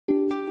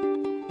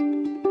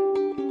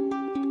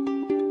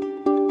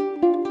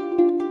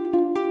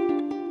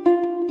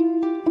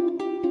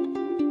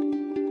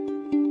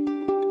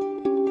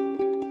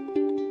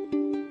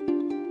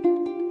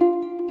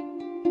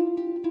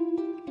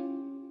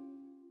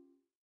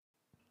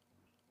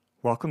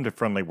Welcome to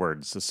Friendly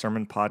Words, the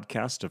sermon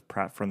podcast of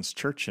Pratt Friends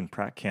Church in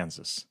Pratt,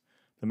 Kansas.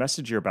 The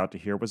message you're about to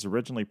hear was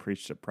originally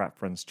preached at Pratt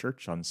Friends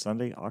Church on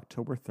Sunday,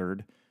 October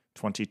 3rd,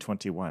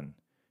 2021.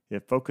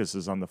 It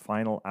focuses on the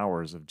final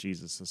hours of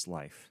Jesus'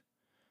 life.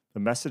 The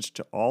message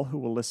to all who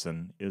will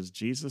listen is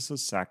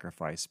Jesus'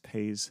 sacrifice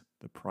pays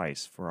the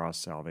price for our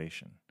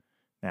salvation.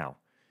 Now,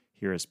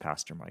 here is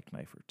Pastor Mike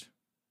Neifert.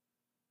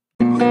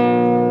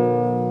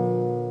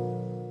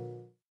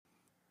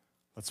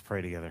 Let's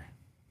pray together.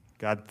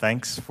 God,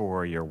 thanks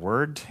for your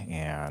word,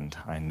 and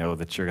I know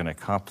that you're going to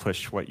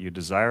accomplish what you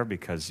desire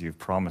because you've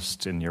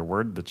promised in your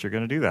word that you're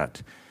going to do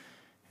that.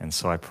 And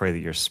so I pray that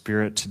your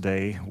Spirit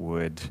today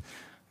would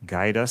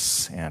guide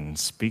us and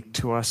speak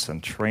to us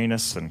and train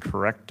us and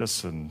correct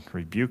us and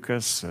rebuke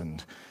us,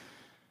 and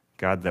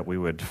God, that we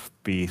would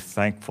be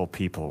thankful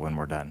people when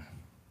we're done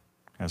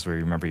as we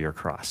remember your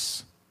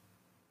cross.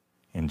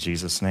 In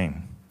Jesus'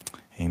 name,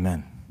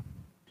 amen.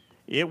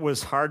 It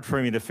was hard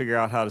for me to figure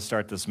out how to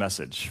start this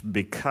message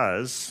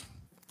because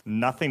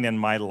nothing in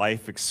my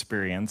life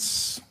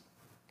experience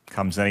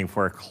comes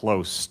anywhere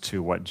close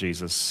to what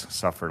Jesus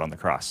suffered on the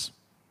cross.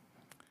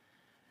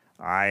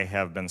 I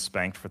have been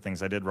spanked for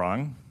things I did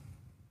wrong,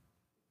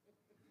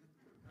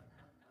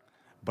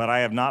 but I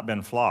have not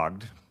been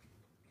flogged.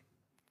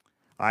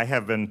 I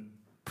have been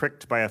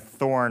pricked by a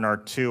thorn or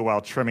two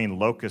while trimming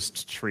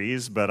locust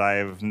trees, but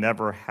I've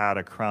never had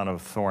a crown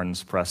of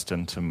thorns pressed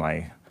into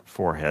my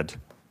forehead.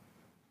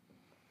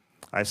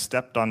 I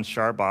stepped on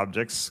sharp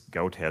objects,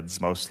 goat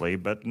heads mostly,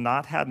 but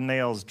not had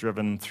nails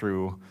driven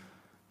through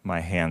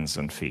my hands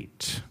and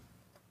feet.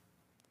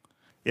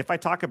 If I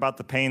talk about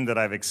the pain that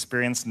I've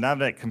experienced,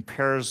 none of it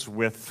compares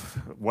with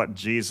what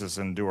Jesus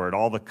endured.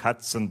 All the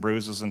cuts and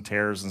bruises and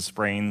tears and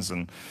sprains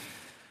and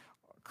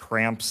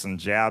cramps and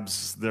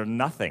jabs, they're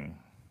nothing.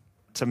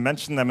 To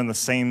mention them in the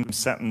same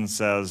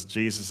sentence as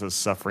Jesus'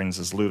 sufferings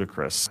is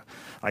ludicrous.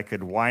 I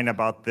could whine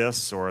about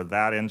this or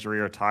that injury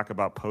or talk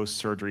about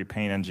post-surgery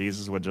pain, and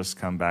Jesus would just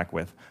come back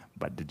with,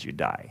 "But did you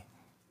die?"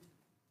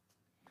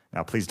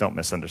 Now, please don't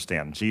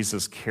misunderstand.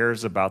 Jesus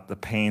cares about the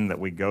pain that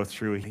we go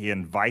through. He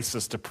invites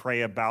us to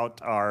pray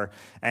about our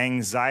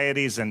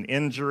anxieties and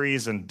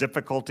injuries and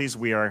difficulties.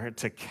 We are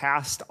to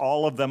cast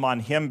all of them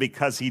on him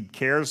because he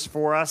cares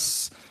for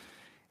us,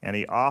 and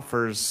he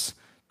offers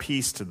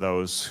peace to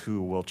those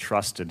who will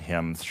trust in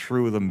him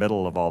through the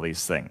middle of all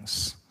these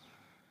things.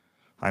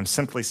 I'm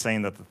simply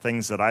saying that the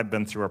things that I've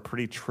been through are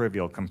pretty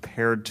trivial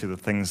compared to the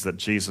things that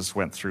Jesus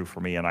went through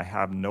for me, and I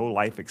have no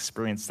life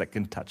experience that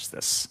can touch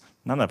this.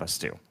 None of us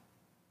do.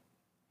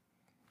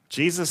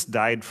 Jesus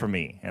died for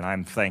me, and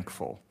I'm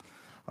thankful.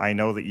 I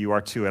know that you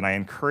are too, and I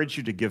encourage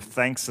you to give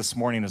thanks this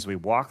morning as we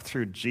walk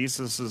through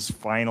Jesus'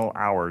 final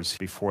hours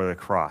before the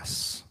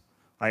cross.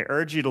 I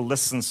urge you to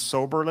listen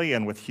soberly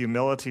and with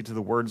humility to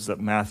the words that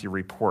Matthew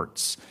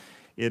reports.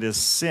 It is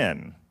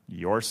sin,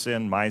 your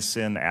sin, my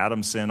sin,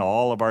 Adam's sin,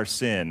 all of our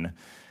sin,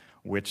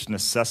 which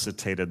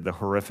necessitated the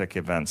horrific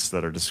events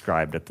that are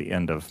described at the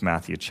end of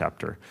Matthew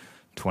chapter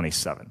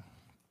 27.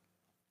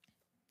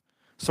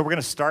 So we're going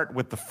to start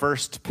with the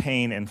first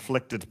pain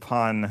inflicted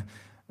upon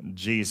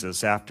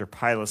Jesus after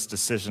Pilate's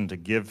decision to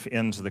give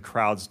in to the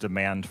crowd's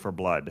demand for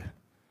blood.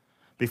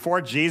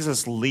 Before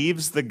Jesus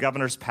leaves the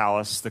governor's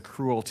palace, the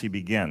cruelty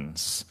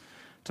begins.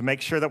 To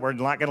make sure that we're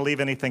not going to leave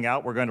anything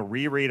out, we're going to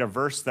reread a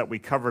verse that we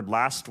covered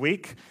last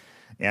week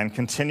and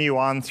continue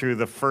on through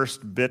the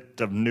first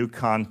bit of new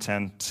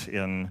content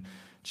in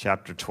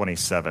chapter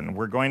 27.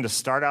 We're going to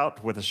start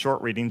out with a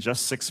short reading,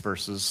 just 6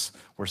 verses.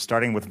 We're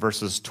starting with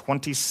verses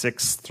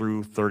 26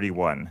 through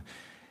 31.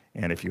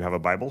 And if you have a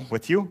Bible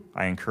with you,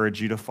 I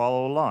encourage you to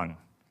follow along.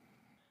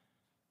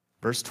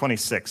 Verse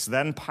 26,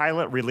 Then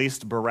Pilate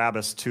released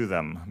Barabbas to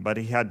them, but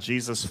he had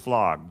Jesus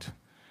flogged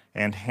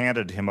and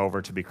handed him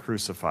over to be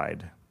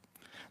crucified.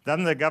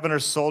 Then the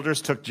governor's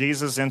soldiers took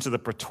Jesus into the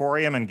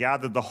praetorium and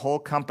gathered the whole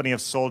company of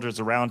soldiers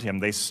around him.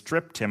 They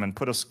stripped him and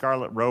put a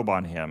scarlet robe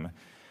on him,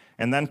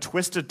 and then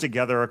twisted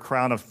together a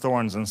crown of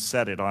thorns and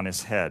set it on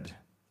his head.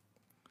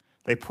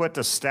 They put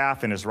a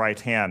staff in his right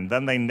hand.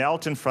 Then they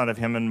knelt in front of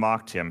him and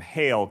mocked him.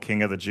 "Hail,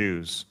 King of the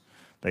Jews,"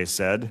 they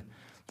said.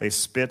 They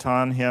spit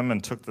on him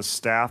and took the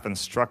staff and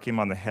struck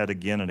him on the head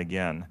again and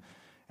again.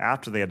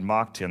 After they had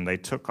mocked him, they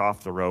took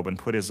off the robe and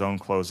put his own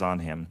clothes on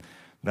him.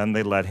 Then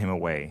they led him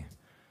away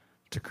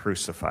to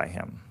crucify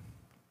him.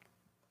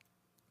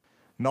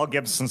 Mel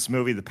Gibson's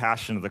movie, The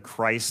Passion of the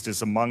Christ,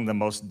 is among the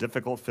most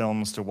difficult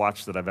films to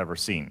watch that I've ever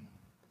seen.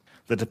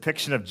 The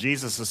depiction of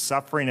Jesus'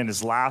 suffering in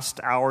his last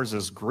hours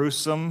is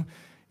gruesome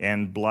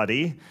and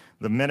bloody.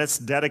 The minutes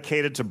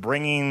dedicated to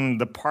bringing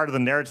the part of the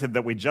narrative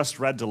that we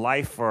just read to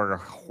life are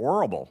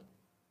horrible,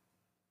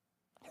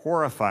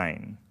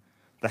 horrifying.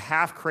 The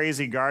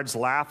half-crazy guards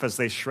laugh as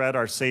they shred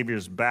our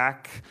Savior's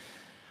back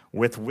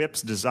with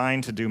whips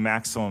designed to do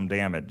maximum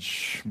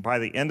damage. By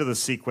the end of the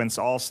sequence,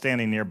 all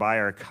standing nearby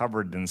are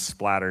covered in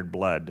splattered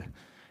blood,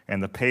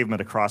 and the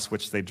pavement across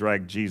which they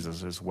drag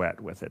Jesus is wet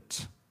with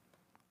it.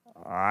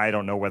 I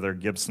don't know whether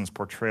Gibson's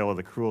portrayal of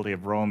the cruelty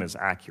of Rome is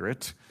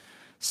accurate.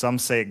 Some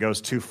say it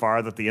goes too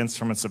far, that the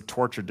instruments of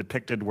torture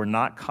depicted were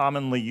not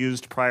commonly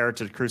used prior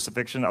to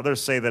crucifixion. Others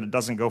say that it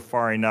doesn't go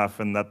far enough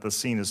and that the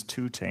scene is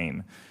too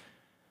tame,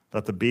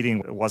 that the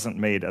beating wasn't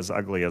made as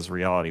ugly as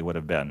reality would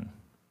have been.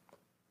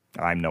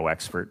 I'm no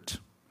expert.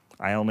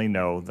 I only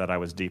know that I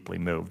was deeply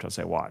moved as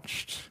I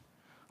watched.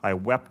 I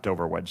wept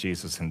over what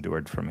Jesus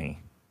endured for me.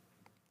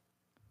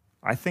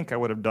 I think I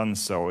would have done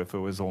so if it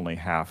was only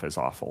half as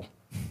awful.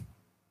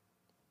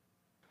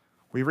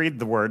 We read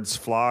the words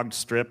flogged,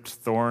 stripped,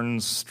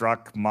 thorns,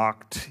 struck,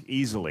 mocked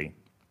easily.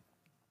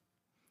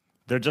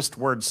 They're just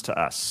words to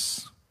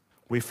us.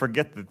 We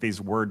forget that these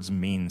words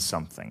mean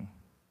something.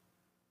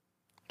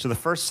 To the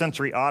first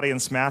century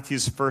audience,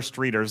 Matthew's first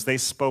readers, they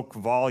spoke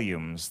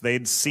volumes.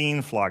 They'd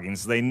seen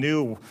floggings. They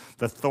knew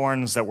the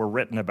thorns that were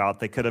written about.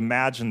 They could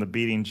imagine the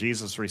beating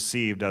Jesus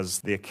received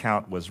as the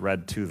account was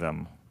read to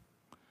them.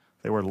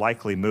 They were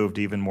likely moved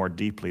even more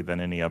deeply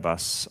than any of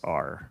us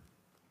are.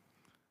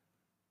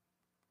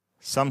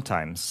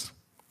 Sometimes,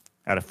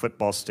 at a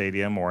football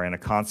stadium or in a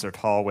concert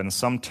hall, when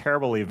some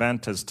terrible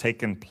event has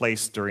taken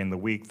place during the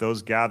week,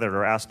 those gathered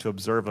are asked to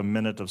observe a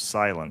minute of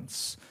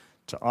silence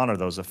to honor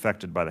those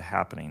affected by the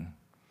happening.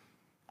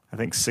 I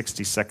think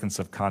 60 seconds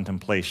of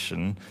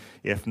contemplation,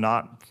 if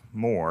not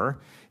more,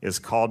 is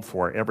called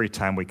for every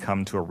time we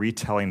come to a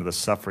retelling of the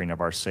suffering of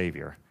our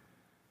Savior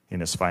in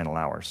his final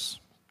hours.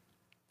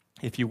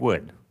 If you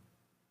would,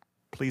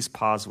 please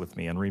pause with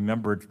me and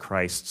remember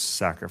Christ's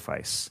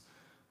sacrifice.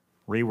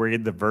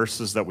 Reread the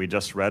verses that we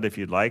just read if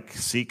you'd like.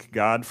 Seek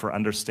God for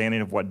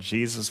understanding of what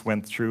Jesus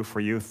went through for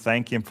you.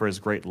 Thank him for his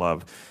great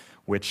love,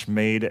 which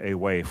made a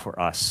way for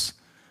us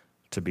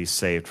to be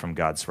saved from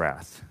God's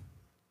wrath.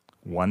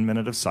 1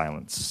 minute of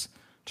silence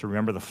to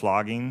remember the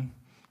flogging,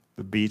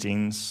 the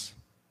beatings,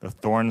 the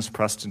thorns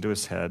pressed into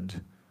his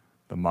head,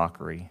 the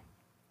mockery,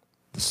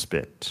 the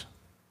spit.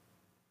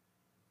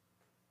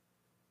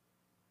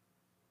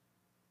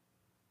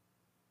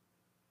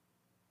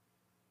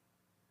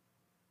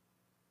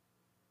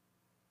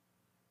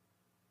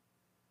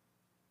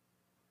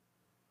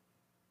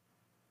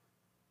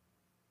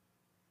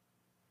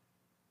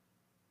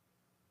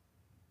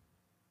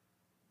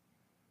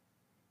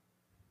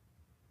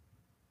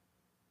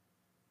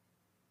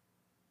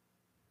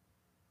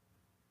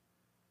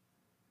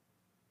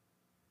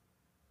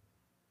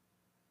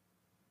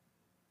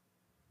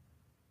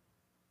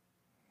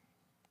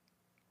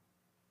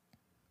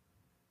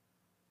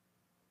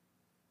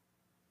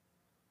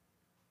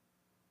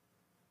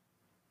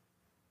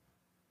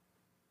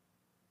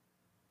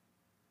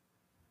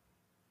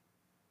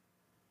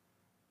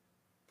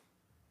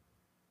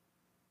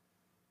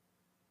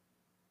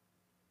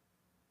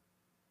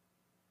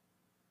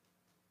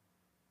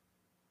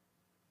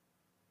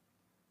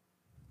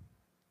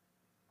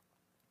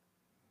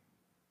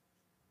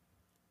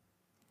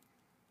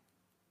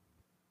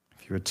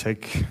 If you would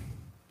take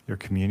your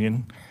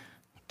communion,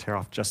 tear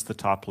off just the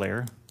top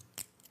layer.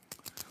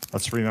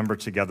 Let's remember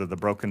together the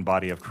broken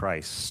body of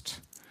Christ.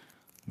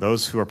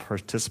 Those who are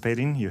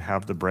participating, you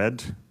have the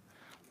bread.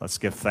 Let's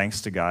give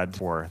thanks to God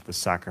for the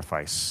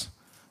sacrifice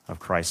of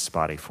Christ's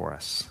body for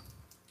us.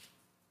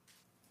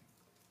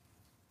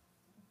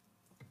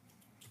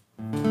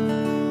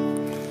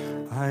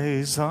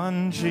 Eyes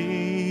on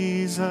Jesus,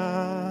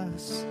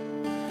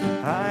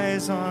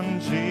 eyes on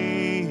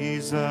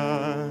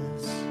Jesus.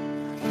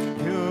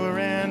 Pure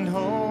and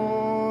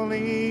holy,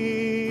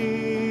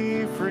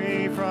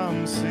 free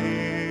from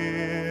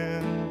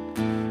sin.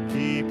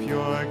 Keep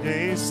your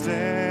gaze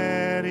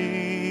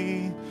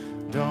steady,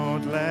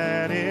 don't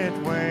let it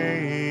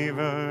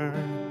waver.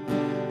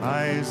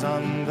 Eyes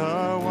on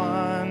the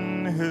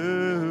one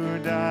who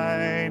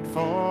died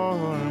for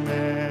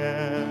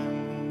men.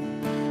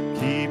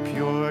 Keep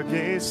your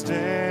gaze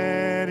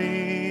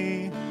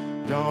steady,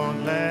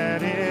 don't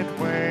let it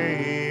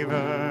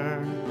waver.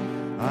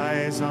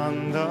 Eyes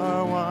on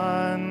the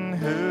one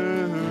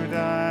who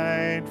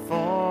died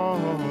for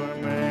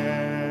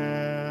man.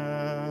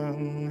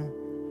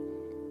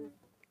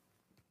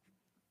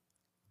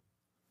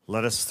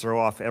 Let us throw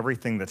off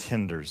everything that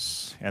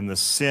hinders and the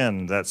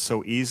sin that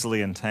so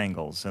easily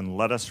entangles, and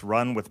let us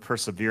run with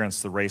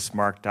perseverance the race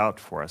marked out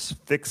for us,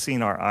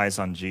 fixing our eyes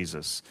on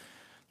Jesus,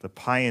 the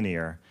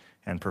pioneer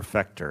and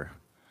perfecter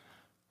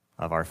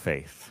of our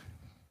faith.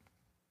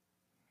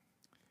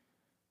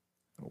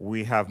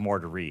 We have more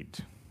to read.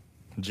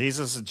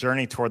 Jesus'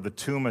 journey toward the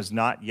tomb is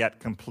not yet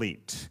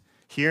complete.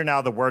 Hear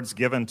now the words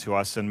given to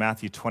us in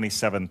Matthew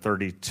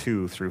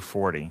 27:32 through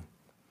 40.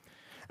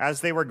 As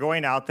they were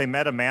going out, they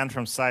met a man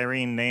from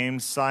Cyrene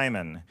named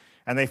Simon,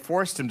 and they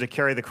forced him to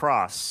carry the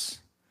cross.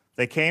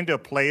 They came to a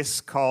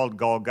place called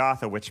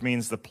Golgotha, which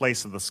means the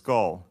place of the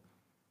skull.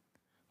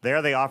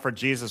 There they offered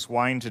Jesus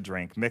wine to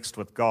drink, mixed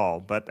with gall,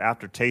 but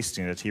after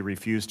tasting it, he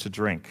refused to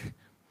drink.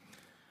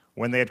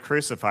 When they had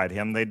crucified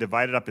him, they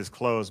divided up his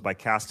clothes by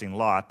casting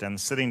lot,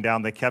 and sitting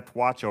down, they kept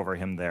watch over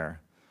him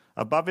there.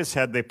 Above his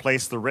head, they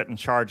placed the written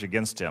charge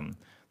against him.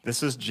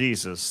 This is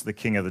Jesus, the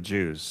King of the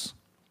Jews.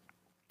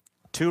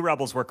 2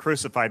 rebels were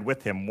crucified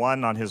with him,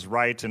 one on his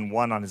right and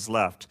one on his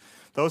left.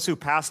 Those who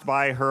passed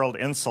by hurled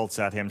insults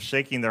at him,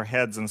 shaking their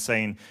heads and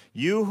saying,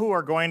 "You who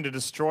are going to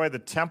destroy the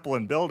temple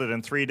and build it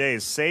in 3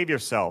 days, save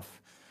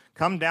yourself.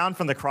 Come down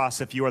from the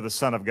cross if you are the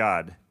Son of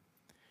God."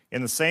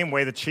 In the same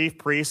way, the chief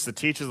priests, the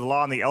teachers of the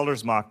law, and the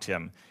elders mocked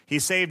him. "He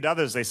saved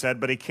others," they said,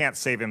 "but he can't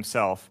save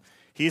himself.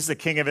 He's the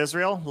King of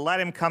Israel. Let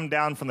him come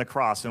down from the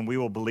cross, and we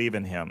will believe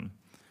in him.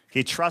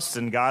 He trusts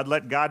in God.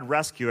 Let God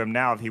rescue him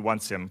now if he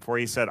wants him, for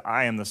he said,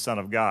 'I am the Son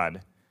of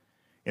God.'"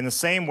 In the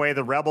same way,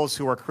 the rebels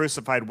who were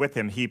crucified with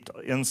him heaped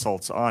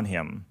insults on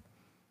him.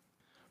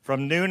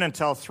 From noon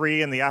until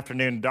 3 in the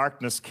afternoon,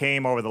 darkness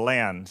came over the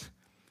land.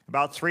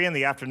 About 3 in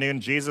the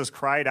afternoon, Jesus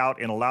cried out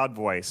in a loud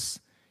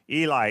voice,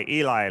 "Eli,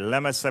 Eli,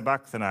 lema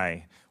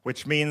sabachthani,"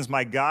 which means,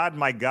 my God,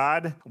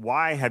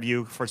 why have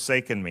you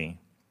forsaken me?"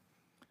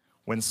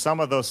 When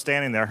some of those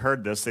standing there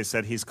heard this, they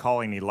said, "He's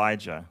calling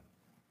Elijah."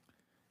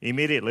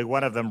 Immediately,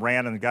 one of them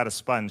ran and got a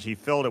sponge. He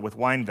filled it with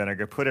wine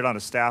vinegar, put it on a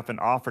staff, and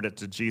offered it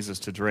to Jesus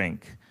to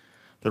drink.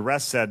 The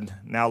rest said,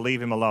 "Now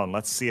leave him alone.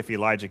 Let's see if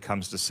Elijah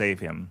comes to save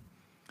him."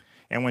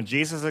 And when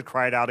Jesus had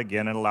cried out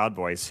again in a loud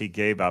voice, he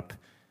gave up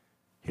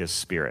his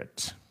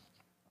spirit.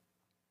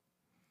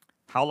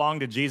 How long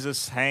did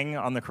Jesus hang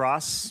on the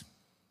cross?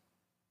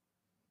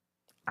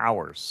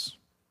 Hours.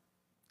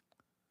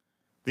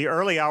 The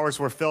early hours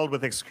were filled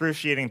with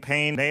excruciating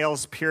pain,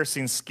 nails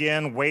piercing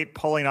skin, weight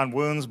pulling on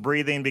wounds,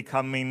 breathing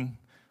becoming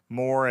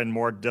more and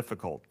more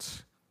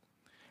difficult.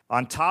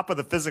 On top of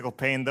the physical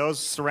pain, those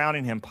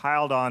surrounding him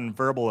piled on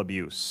verbal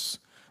abuse.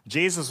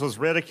 Jesus was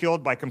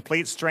ridiculed by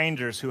complete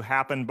strangers who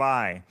happened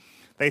by.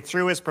 They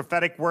threw his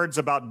prophetic words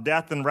about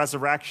death and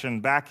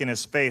resurrection back in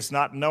his face,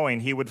 not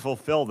knowing he would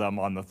fulfill them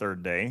on the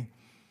third day.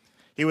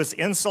 He was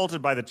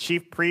insulted by the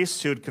chief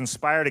priests who had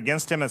conspired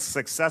against him and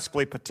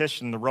successfully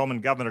petitioned the Roman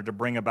governor to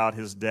bring about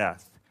his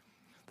death.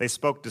 They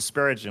spoke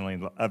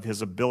disparagingly of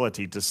his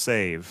ability to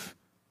save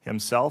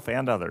himself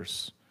and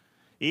others.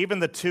 Even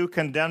the 2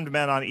 condemned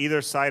men on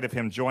either side of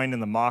him joined in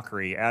the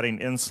mockery, adding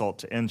insult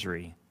to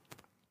injury.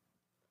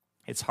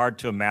 It's hard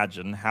to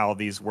imagine how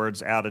these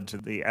words added to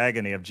the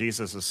agony of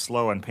Jesus'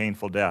 slow and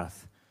painful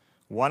death.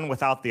 One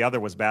without the other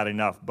was bad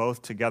enough.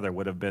 Both together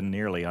would have been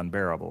nearly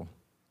unbearable.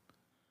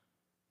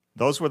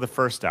 Those were the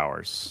first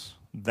hours.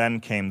 Then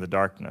came the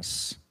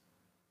darkness.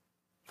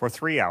 For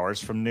 3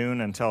 hours, from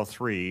noon until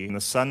 3, the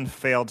sun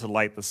failed to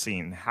light the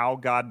scene. How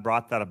God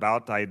brought that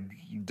about, I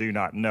do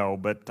not know,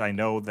 but I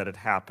know that it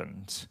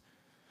happened.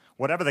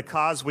 Whatever the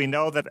cause, we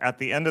know that at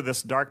the end of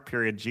this dark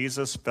period,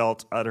 Jesus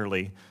felt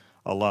utterly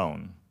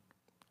alone,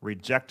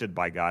 rejected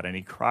by God, and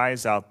he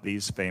cries out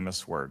these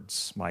famous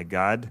words, my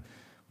God,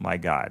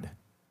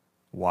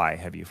 why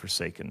have you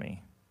forsaken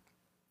me?"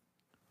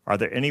 Are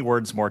there any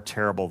words more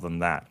terrible than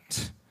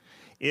that?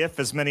 If,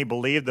 as many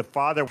believed, the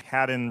Father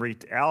had in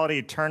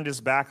reality turned his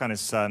back on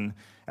his Son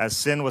as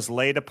sin was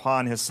laid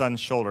upon his Son's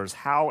shoulders,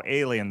 how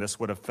alien this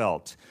would have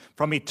felt.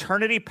 From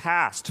eternity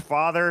past,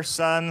 Father,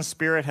 Son,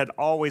 Spirit had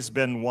always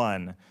been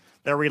one.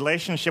 Their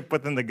relationship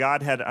within the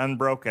Godhead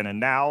unbroken, and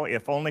now,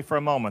 if only for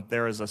a moment,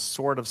 there is a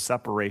sort of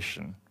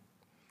separation.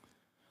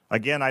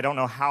 Again, I don't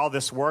know how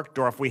this worked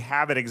or if we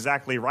have it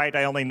exactly right.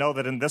 I only know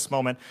that in this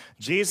moment,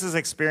 Jesus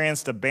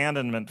experienced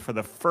abandonment for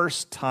the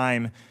first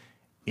time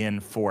in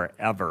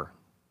forever.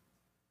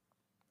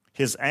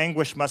 His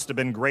anguish must have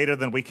been greater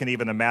than we can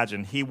even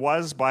imagine. He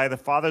was, by the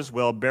Father's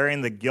will,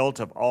 bearing the guilt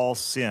of all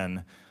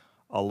sin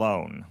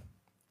alone.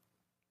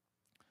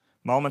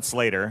 Moments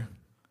later,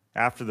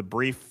 after the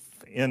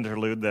brief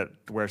interlude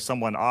where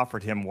someone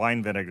offered him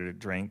wine vinegar to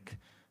drink,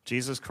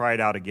 Jesus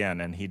cried out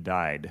again, and he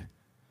died.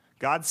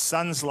 God's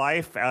Son's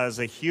life as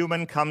a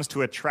human comes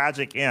to a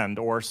tragic end,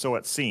 or so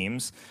it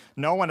seems.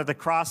 No one at the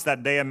cross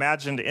that day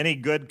imagined any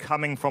good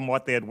coming from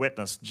what they had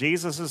witnessed.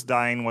 Jesus'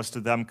 dying was to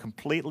them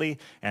completely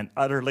and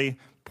utterly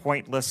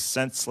pointless,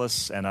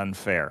 senseless, and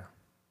unfair.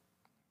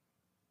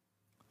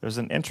 There's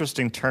an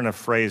interesting turn of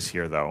phrase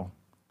here, though.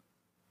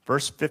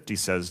 Verse 50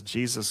 says,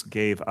 Jesus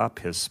gave up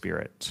his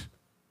spirit.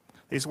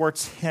 These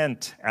words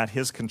hint at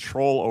his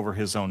control over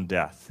his own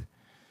death.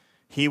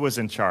 He was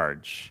in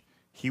charge.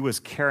 He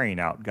was carrying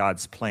out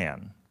God's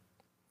plan.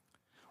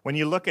 When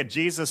you look at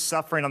Jesus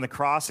suffering on the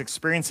cross,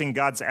 experiencing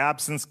God's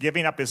absence,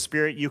 giving up his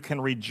spirit, you can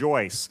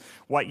rejoice.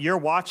 What you're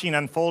watching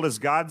unfold is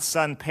God's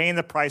Son paying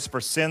the price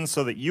for sin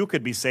so that you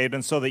could be saved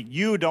and so that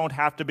you don't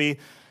have to be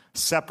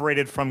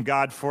separated from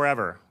God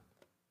forever.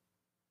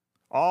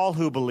 All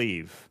who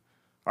believe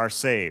are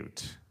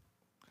saved.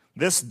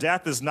 This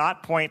death is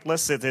not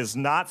pointless. It is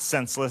not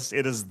senseless.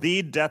 It is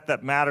the death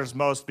that matters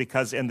most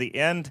because in the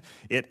end,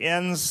 it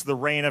ends the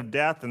reign of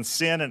death and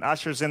sin and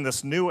ushers in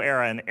this new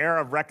era, an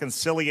era of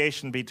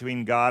reconciliation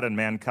between God and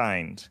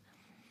mankind.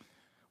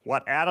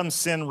 What Adam's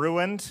sin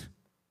ruined,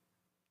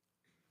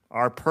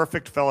 our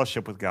perfect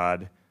fellowship with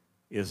God,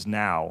 is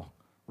now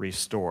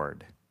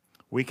restored.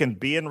 We can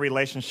be in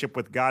relationship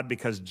with God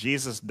because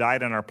Jesus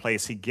died in our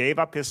place. He gave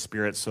up his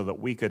spirit so that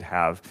we could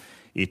have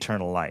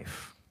eternal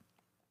life.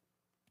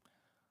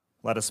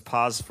 Let us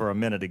pause for a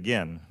minute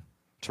again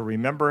to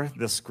remember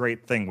this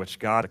great thing which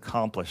God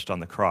accomplished on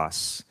the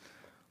cross.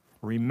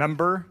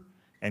 Remember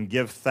and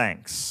give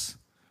thanks.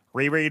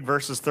 Reread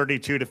verses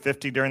 32 to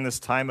 50 during this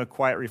time of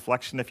quiet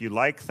reflection if you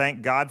like.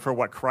 Thank God for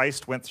what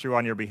Christ went through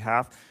on your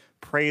behalf.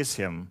 Praise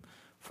him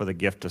for the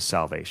gift of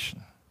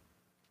salvation.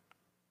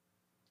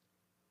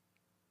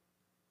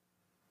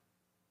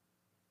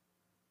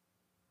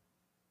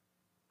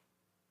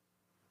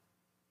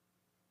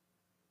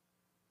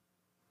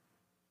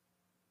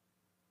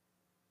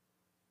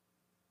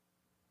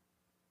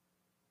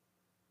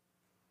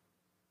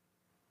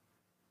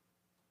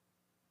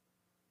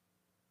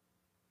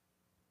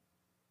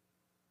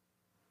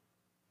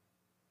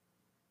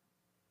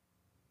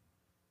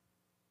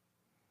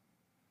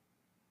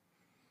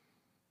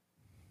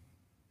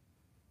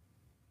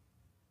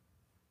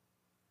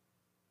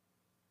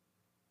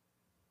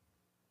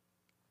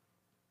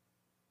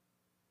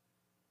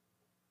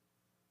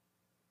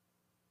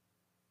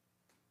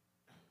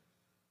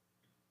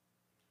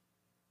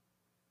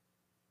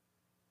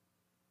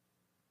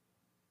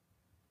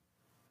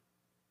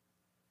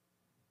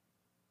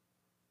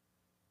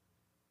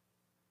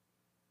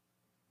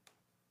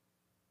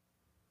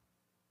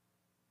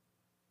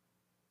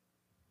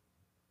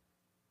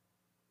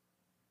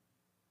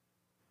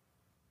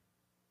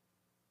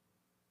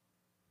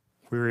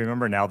 We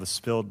remember now the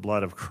spilled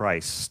blood of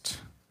Christ.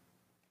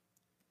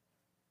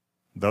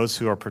 Those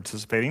who are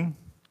participating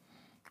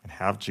and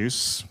have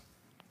juice,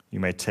 you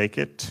may take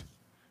it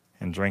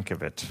and drink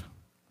of it,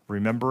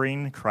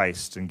 remembering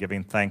Christ and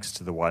giving thanks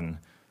to the one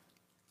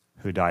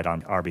who died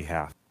on our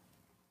behalf.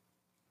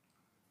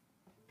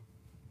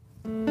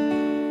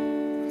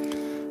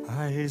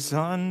 Eyes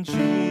on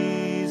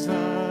Jesus,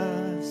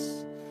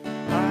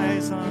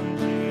 eyes on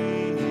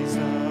Jesus,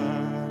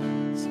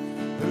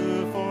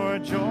 who for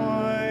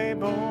joy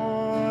bore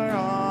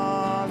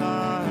all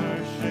our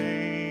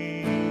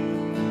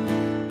shame.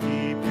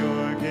 Keep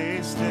your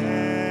gaze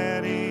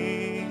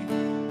steady,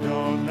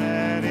 don't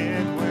let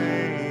it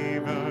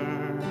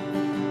waver.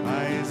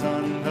 Eyes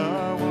on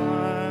the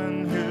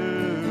one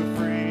who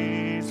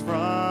frees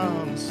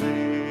from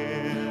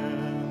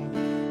sin.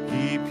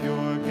 Keep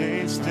your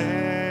gaze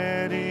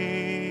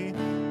steady,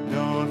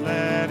 don't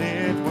let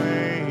it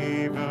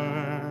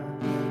waver.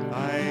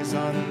 Eyes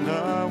on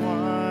the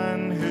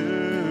one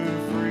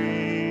who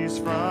frees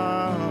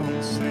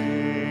from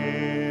sin.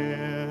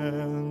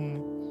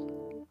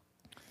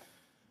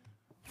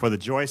 For the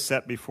joy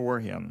set before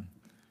him,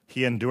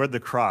 he endured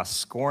the cross,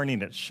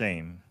 scorning its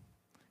shame,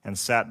 and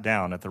sat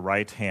down at the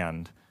right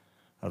hand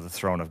of the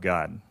throne of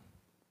God.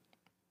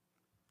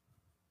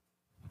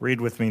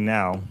 Read with me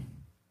now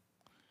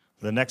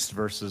the next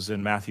verses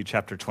in Matthew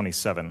chapter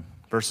 27.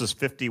 Verses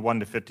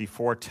 51 to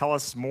 54 tell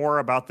us more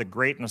about the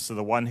greatness of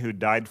the one who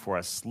died for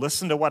us.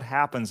 Listen to what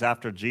happens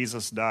after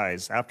Jesus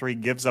dies, after he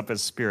gives up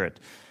his spirit,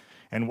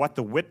 and what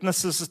the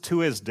witnesses to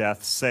his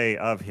death say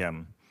of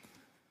him.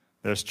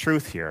 There's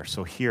truth here,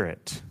 so hear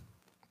it.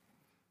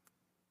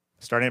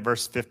 Starting at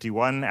verse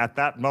 51, at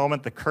that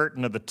moment the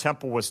curtain of the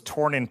temple was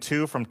torn in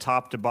two from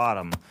top to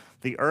bottom.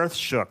 The earth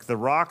shook, the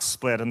rocks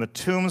split, and the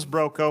tombs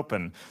broke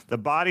open. The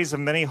bodies of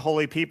many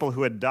holy people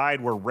who had died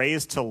were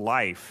raised to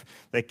life.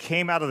 They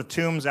came out of the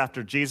tombs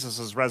after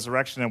Jesus'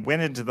 resurrection and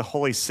went into the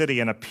holy city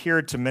and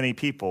appeared to many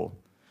people.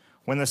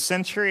 When the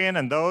centurion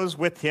and those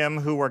with him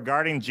who were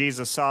guarding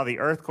Jesus saw the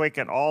earthquake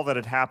and all that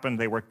had happened,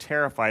 they were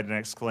terrified and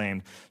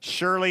exclaimed,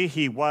 "Surely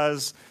he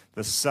was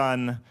the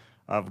Son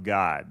of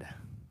God."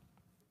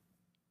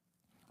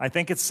 I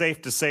think it's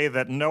safe to say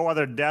that no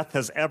other death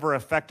has ever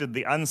affected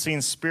the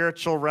unseen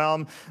spiritual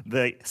realm,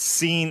 the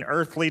seen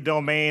earthly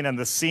domain, and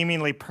the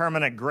seemingly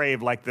permanent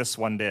grave like this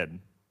one did.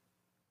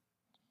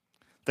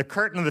 The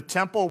curtain of the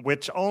temple,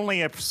 which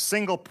only a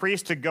single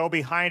priest could go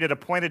behind at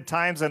appointed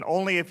times, and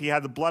only if he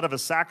had the blood of a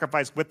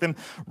sacrifice with him,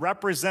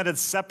 represented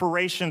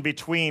separation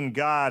between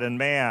God and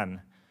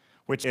man,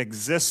 which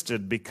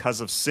existed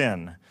because of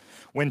sin.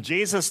 When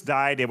Jesus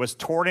died, it was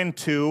torn in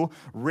two,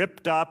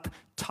 ripped up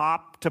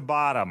top to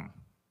bottom.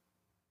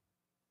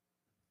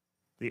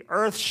 The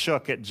earth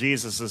shook at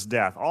Jesus'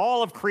 death.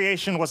 All of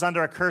creation was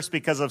under a curse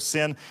because of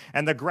sin,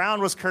 and the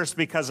ground was cursed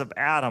because of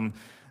Adam,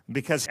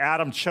 because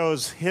Adam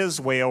chose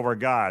his way over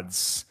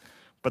God's.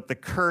 But the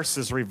curse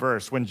is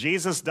reversed. When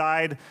Jesus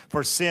died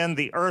for sin,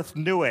 the earth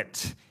knew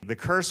it. The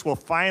curse will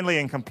finally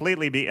and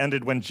completely be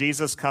ended when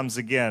Jesus comes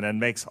again and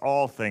makes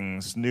all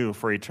things new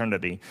for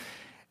eternity.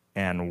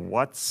 And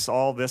what's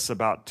all this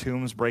about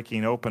tombs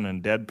breaking open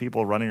and dead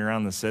people running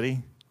around the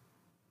city?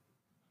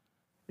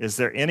 Is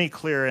there any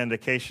clear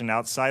indication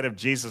outside of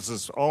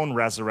Jesus' own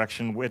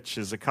resurrection, which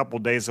is a couple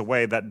days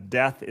away, that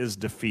death is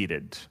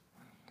defeated?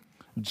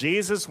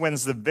 Jesus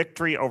wins the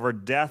victory over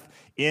death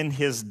in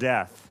his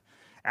death.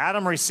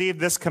 Adam received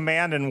this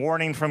command and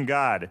warning from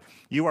God.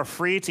 You are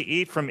free to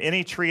eat from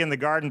any tree in the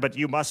garden, but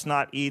you must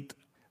not eat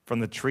from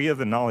the tree of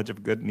the knowledge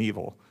of good and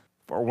evil.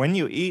 For when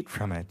you eat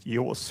from it,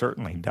 you will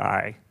certainly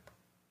die.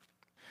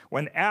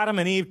 When Adam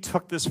and Eve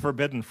took this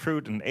forbidden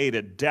fruit and ate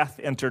it, death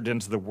entered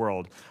into the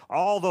world.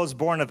 All those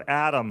born of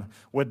Adam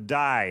would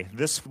die.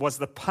 This was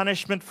the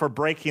punishment for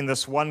breaking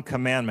this one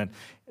commandment.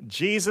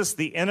 Jesus,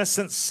 the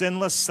innocent,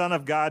 sinless Son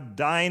of God,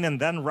 dying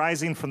and then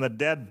rising from the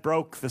dead,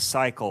 broke the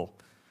cycle.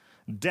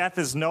 Death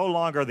is no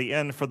longer the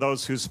end for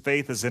those whose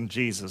faith is in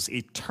Jesus.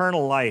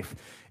 Eternal life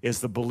is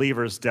the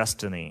believer's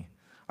destiny.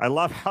 I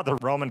love how the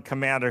Roman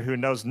commander, who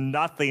knows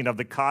nothing of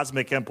the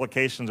cosmic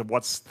implications of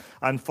what's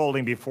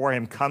unfolding before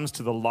him, comes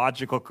to the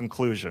logical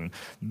conclusion: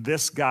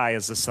 this guy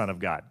is the Son of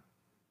God.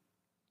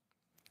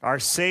 Our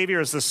Savior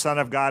is the Son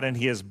of God, and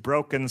he has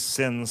broken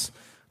sin's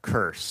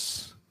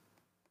curse.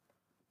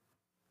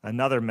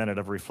 Another minute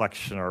of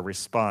reflection or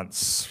response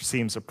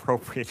seems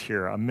appropriate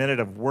here. A minute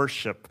of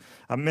worship,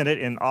 a minute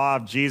in awe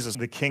of Jesus,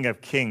 the King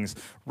of Kings.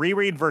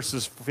 Reread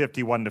verses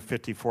 51 to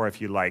 54 if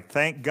you like.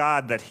 Thank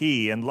God that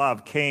he, in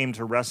love, came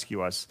to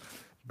rescue us.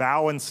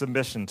 Bow in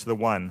submission to the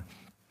one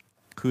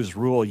whose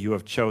rule you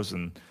have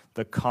chosen,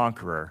 the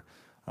conqueror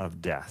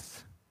of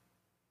death.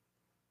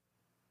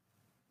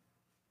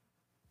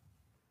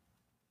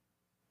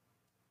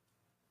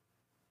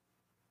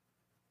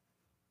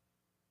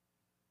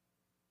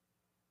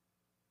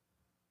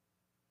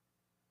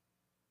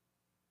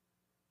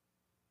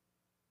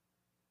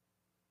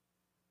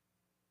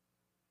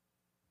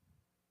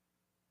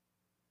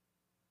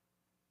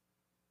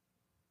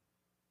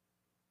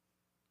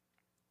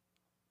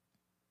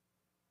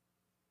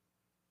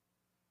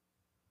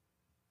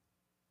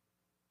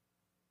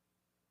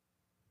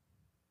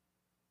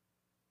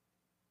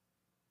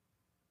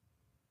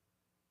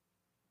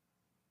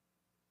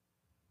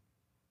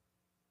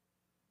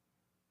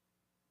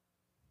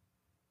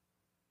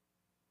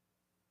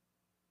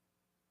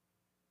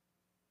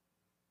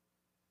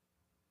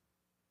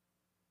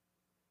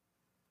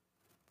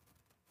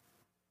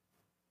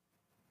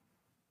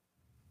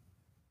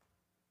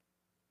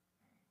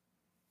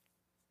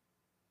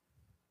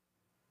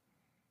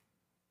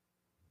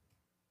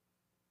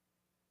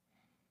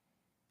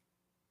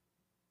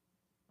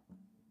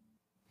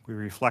 We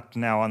reflect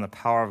now on the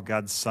power of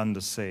God's Son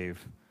to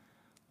save.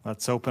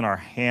 Let's open our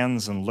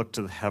hands and look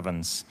to the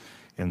heavens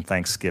in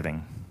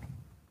thanksgiving.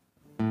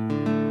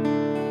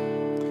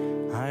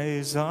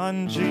 Eyes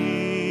on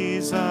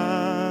Jesus,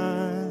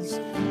 eyes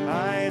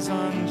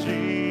on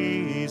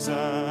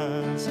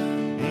Jesus,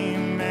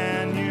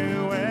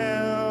 Emmanuel,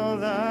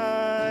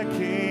 the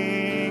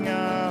King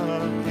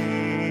of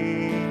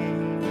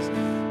Kings.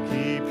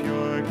 Keep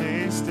your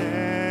gaze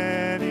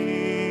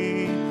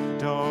steady,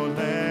 don't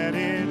let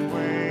it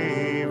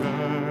waver.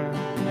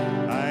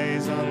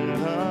 Eyes on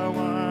the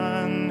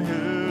one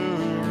who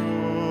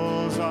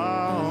rules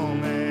all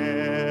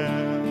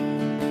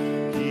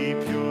men.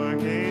 Keep your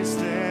gaze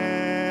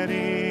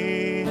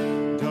steady,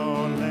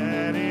 don't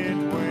let it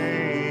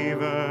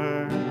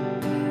waver.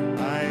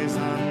 Eyes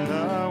on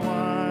the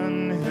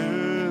one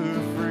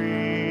who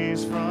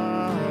frees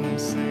from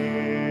sin.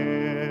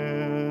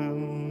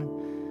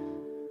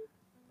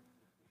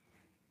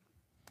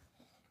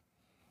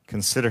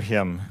 Consider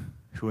him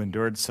who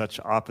endured such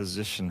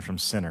opposition from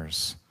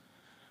sinners,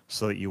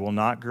 so that you will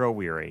not grow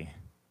weary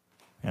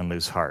and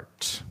lose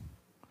heart.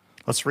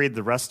 Let's read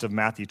the rest of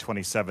Matthew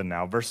 27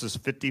 now, verses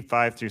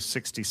 55 through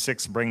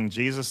 66, bringing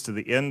Jesus to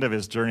the end of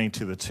his journey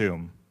to the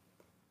tomb.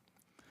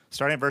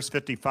 Starting at verse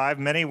 55,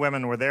 many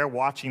women were there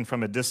watching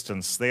from a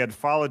distance. They had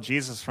followed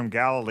Jesus from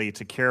Galilee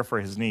to care for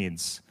his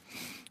needs.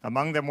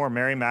 Among them were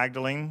Mary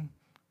Magdalene,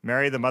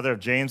 Mary the mother of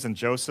James and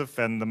Joseph,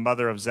 and the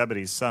mother of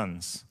Zebedee's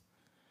sons.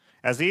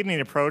 As evening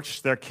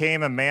approached, there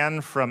came a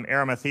man from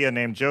Arimathea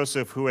named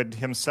Joseph, who had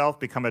himself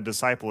become a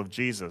disciple of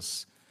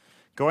Jesus.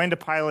 Going to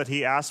Pilate,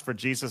 he asked for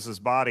Jesus'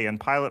 body, and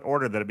Pilate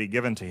ordered that it be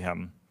given to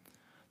him.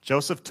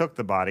 Joseph took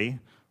the body,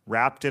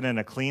 wrapped it in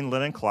a clean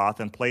linen cloth,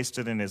 and placed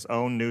it in his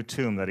own new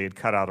tomb that he had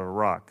cut out of a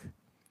rock.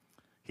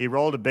 He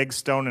rolled a big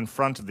stone in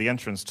front of the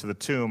entrance to the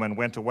tomb and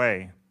went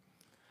away.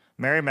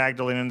 Mary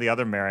Magdalene and the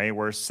other Mary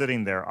were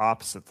sitting there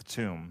opposite the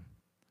tomb.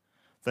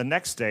 The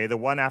next day, the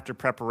one after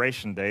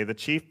preparation day, the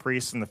chief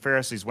priests and the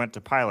Pharisees went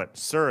to Pilate.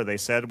 Sir, they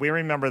said, we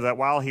remember that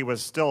while he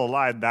was still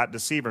alive, that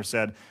deceiver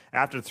said,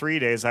 after 3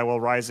 days I will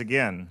rise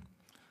again.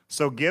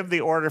 So give the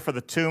order for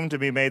the tomb to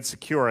be made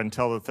secure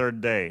until the third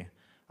day.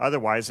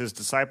 Otherwise, his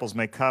disciples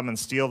may come and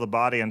steal the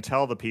body and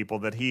tell the people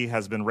that he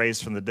has been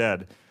raised from the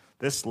dead.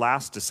 This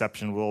last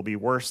deception will be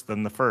worse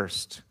than the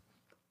first.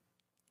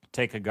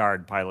 Take a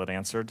guard, Pilate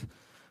answered.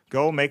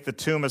 Go make the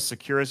tomb as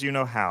secure as you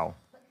know how.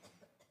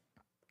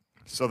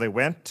 So they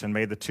went and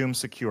made the tomb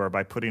secure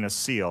by putting a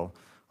seal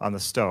on the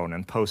stone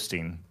and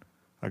posting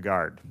a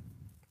guard.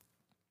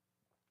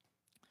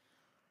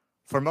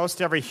 For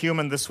most every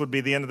human, this would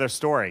be the end of their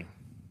story.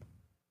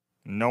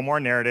 No more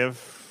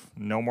narrative,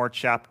 no more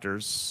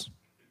chapters.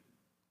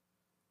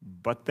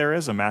 But there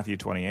is a Matthew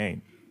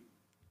 28.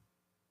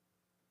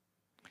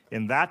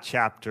 In that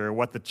chapter,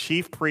 what the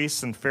chief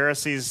priests and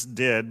Pharisees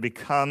did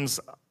becomes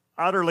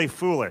utterly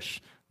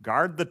foolish.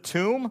 Guard the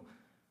tomb?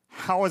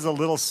 How is a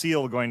little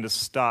seal going to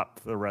stop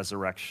the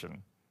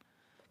resurrection?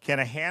 Can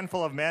a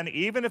handful of men,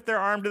 even if they're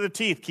armed to the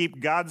teeth, keep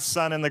God's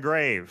Son in the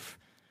grave?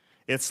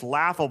 It's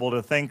laughable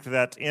to think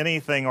that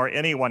anything or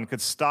anyone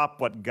could stop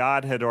what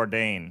God had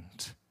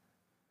ordained.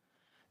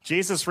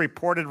 Jesus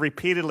reported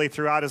repeatedly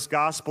throughout his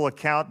gospel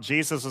account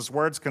Jesus'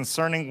 words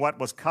concerning what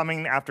was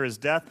coming after his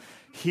death.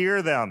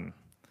 Hear them.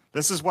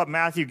 This is what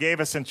Matthew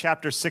gave us in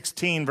chapter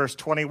 16, verse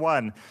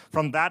 21.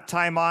 From that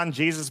time on,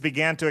 Jesus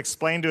began to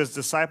explain to his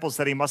disciples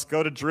that he must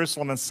go to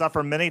Jerusalem and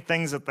suffer many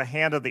things at the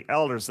hand of the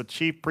elders, the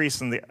chief priests,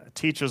 and the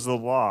teachers of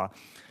the law,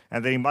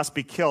 and that he must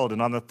be killed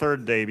and on the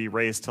third day be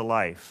raised to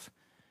life.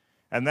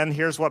 And then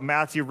here's what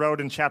Matthew wrote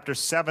in chapter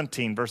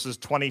 17, verses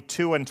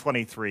 22 and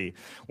 23.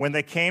 When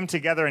they came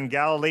together in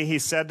Galilee, he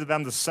said to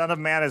them, the Son of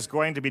Man is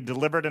going to be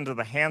delivered into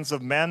the hands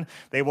of men.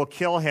 They will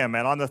kill him,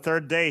 and on the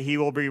third day he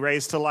will be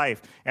raised to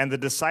life. And the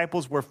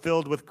disciples were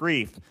filled with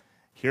grief.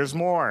 Here's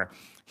more.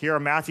 Here are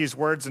Matthew's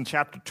words in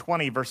chapter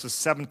 20, verses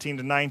 17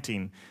 to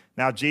 19.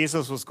 Now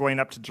Jesus was going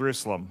up to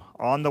Jerusalem.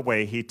 On the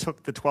way, he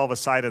took the 12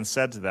 aside and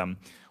said to them,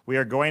 we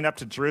are going up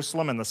to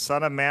Jerusalem, and the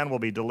Son of Man will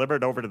be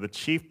delivered over to the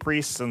chief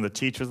priests and the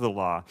teachers of the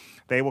law.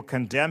 They will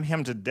condemn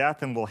him to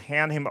death and will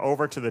hand him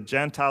over to the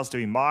Gentiles to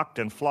be mocked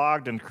and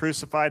flogged and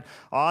crucified.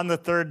 On the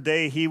third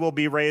day, he will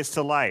be raised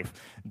to life.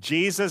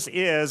 Jesus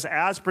is,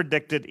 as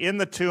predicted, in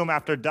the tomb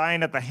after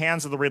dying at the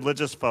hands of the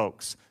religious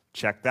folks.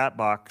 Check that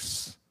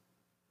box.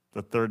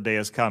 The third day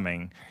is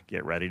coming.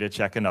 Get ready to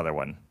check another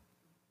one.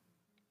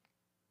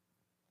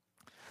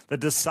 The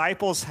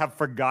disciples have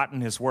forgotten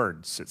his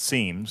words, it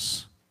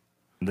seems.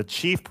 The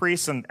chief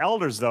priests and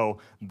elders, though,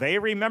 they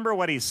remember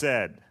what he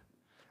said.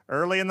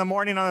 Early in the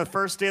morning on the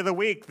first day of the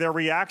week, their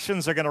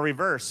reactions are going to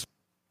reverse.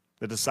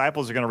 The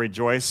disciples are going to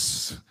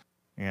rejoice,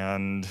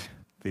 and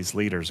these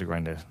leaders are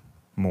going to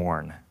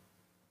mourn.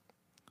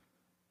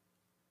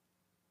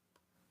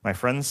 My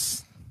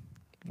friends,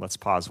 let's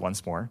pause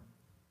once more.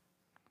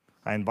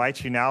 I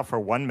invite you now for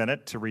 1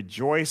 minute to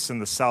rejoice in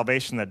the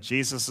salvation that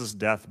Jesus'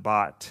 death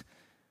bought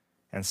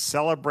and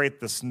celebrate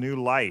this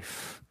new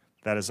life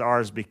that is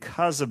ours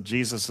because of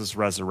Jesus'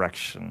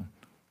 resurrection.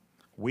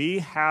 We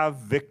have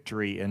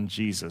victory in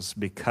Jesus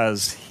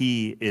because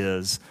he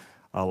is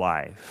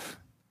alive.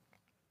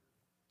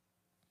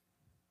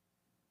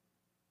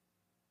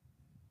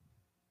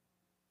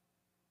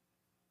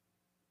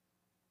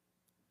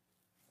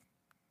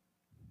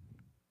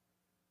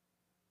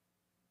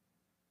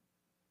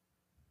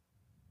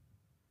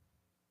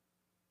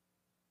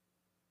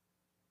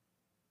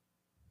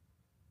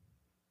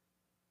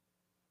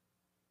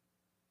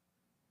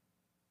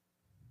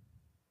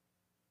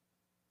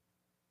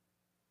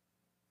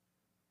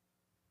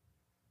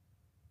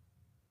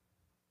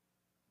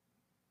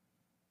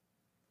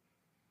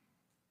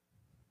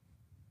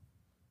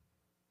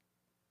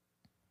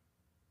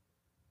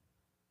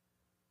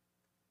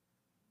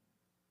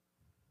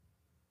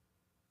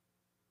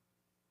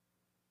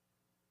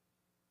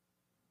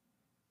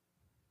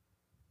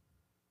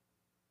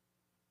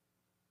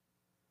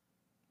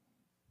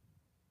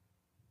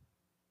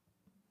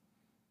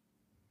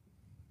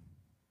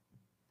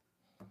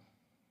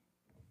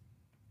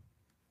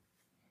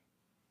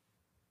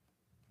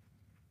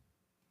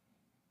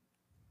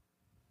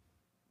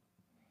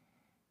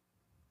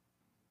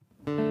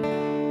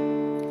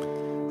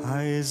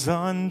 Eyes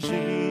on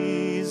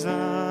Jesus,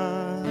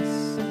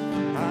 eyes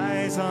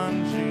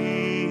on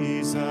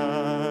Jesus,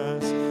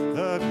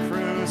 the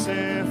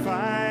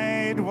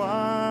crucified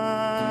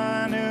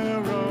one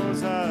who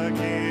rose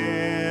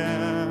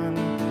again.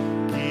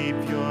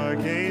 Keep your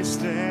gaze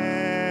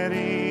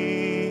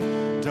steady,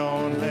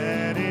 don't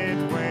let it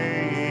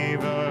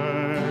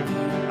waver.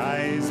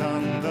 Eyes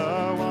on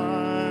the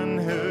one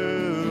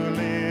who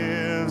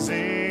lives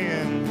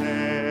in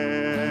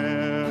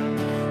heaven.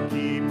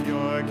 Keep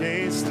your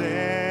gaze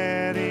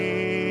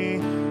steady,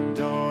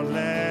 don't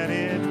let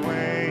it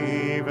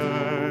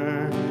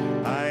waver.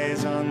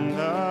 Eyes on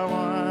the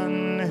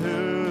one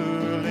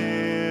who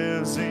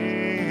lives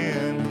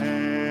in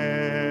heaven.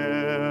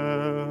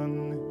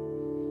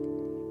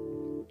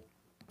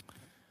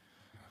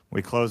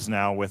 We close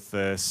now with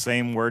the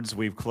same words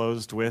we've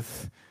closed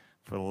with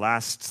for the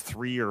last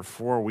 3 or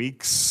 4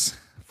 weeks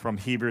from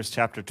Hebrews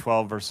chapter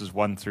 12, verses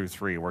 1 through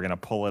 3. We're going to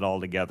pull it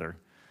all together.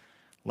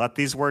 Let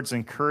these words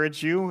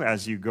encourage you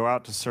as you go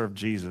out to serve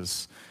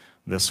Jesus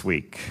this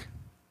week.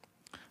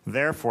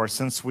 Therefore,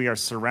 since we are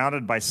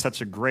surrounded by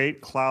such a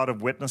great cloud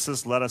of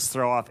witnesses, let us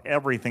throw off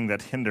everything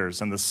that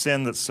hinders and the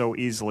sin that so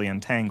easily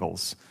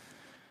entangles.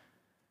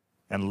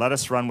 And let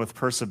us run with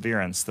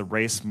perseverance the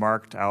race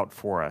marked out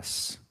for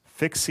us,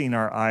 fixing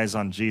our eyes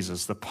on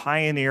Jesus, the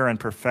pioneer and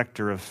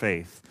perfecter of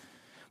faith.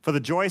 For the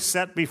joy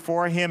set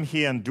before him,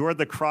 he endured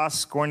the cross,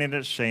 scorning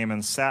its shame,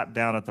 and sat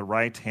down at the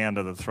right hand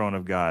of the throne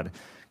of God.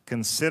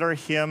 Consider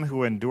him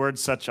who endured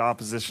such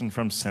opposition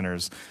from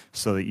sinners,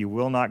 so that you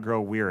will not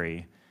grow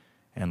weary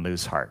and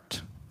lose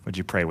heart. Would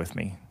you pray with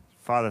me?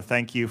 Father,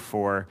 thank you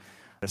for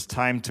this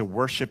time to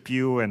worship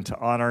you and to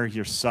honor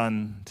your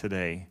Son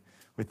today.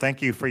 We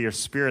thank you for your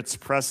Spirit's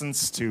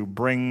presence to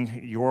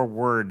bring your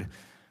word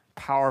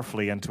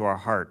powerfully into our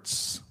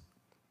hearts.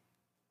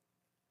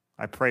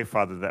 I pray,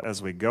 Father, that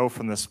as we go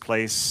from this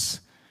place,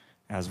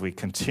 as we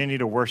continue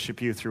to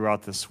worship you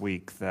throughout this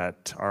week,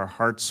 that our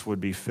hearts would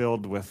be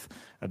filled with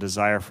a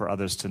desire for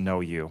others to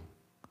know you,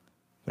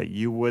 that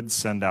you would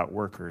send out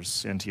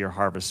workers into your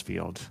harvest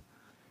field.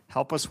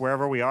 Help us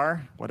wherever we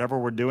are, whatever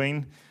we're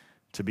doing,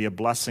 to be a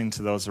blessing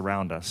to those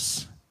around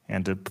us.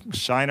 and to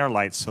shine our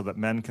lights so that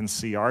men can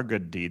see our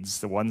good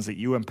deeds, the ones that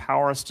you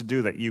empower us to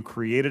do, that you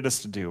created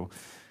us to do,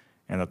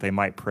 and that they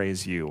might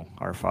praise you,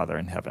 our Father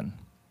in heaven.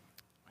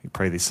 We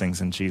pray these things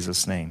in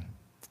Jesus' name.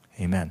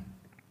 Amen.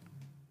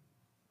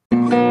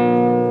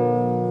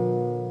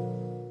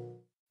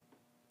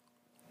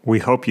 We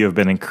hope you have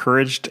been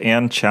encouraged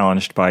and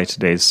challenged by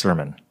today's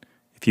sermon.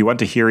 If you want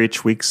to hear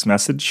each week's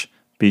message,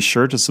 be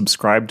sure to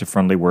subscribe to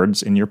Friendly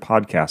Words in your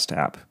podcast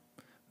app.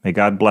 May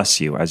God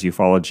bless you as you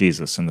follow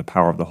Jesus in the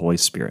power of the Holy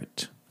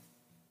Spirit.